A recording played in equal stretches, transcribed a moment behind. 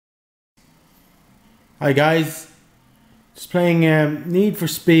Hi guys, just playing Need for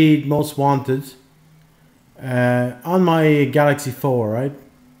Speed Most Wanted on my Galaxy 4, right?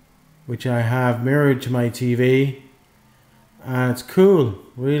 Which I have mirrored to my TV, and it's cool,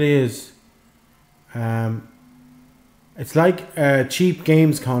 really is. It's like a cheap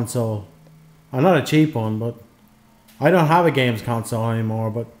games console. I'm not a cheap one, but I don't have a games console anymore,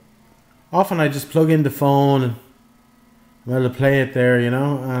 but often I just plug in the phone and I'm able to play it there, you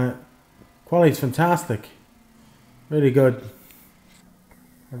know, and quality's fantastic. Really good.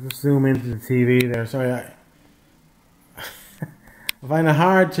 I'll just zoom into the TV there. Sorry, I find it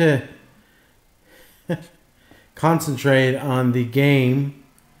hard to concentrate on the game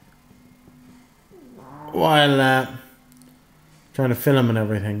while trying to film and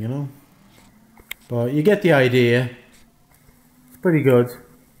everything, you know. But you get the idea. It's pretty good.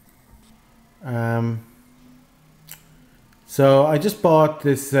 So I just bought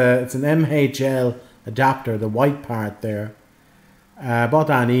this. It's an MHL adapter, the white part there. I bought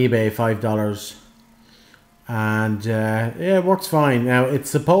that on eBay, $5, and yeah, it works fine. Now it's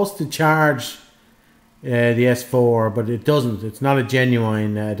supposed to charge the S4, but it doesn't. It's not a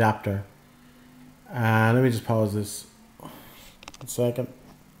genuine adapter. Let me just pause this a second.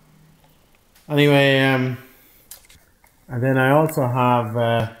 Anyway, and then I also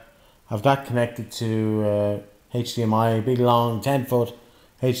have that connected to HDMI, big long 10-foot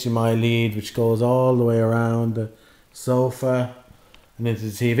HDMI lead, which goes all the way around the sofa and into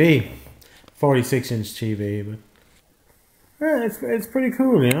the TV. 46-inch TV, but yeah, it's pretty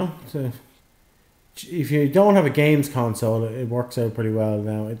cool, you know. So if you don't have a games console, it works out pretty well.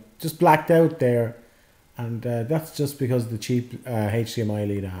 Now it just blacked out there, and that's just because of the cheap HDMI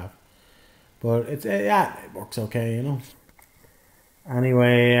lead I have. But it's yeah, it works okay, you know.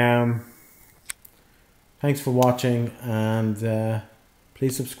 Anyway, thanks for watching, and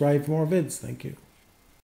please subscribe for more vids. Thank you.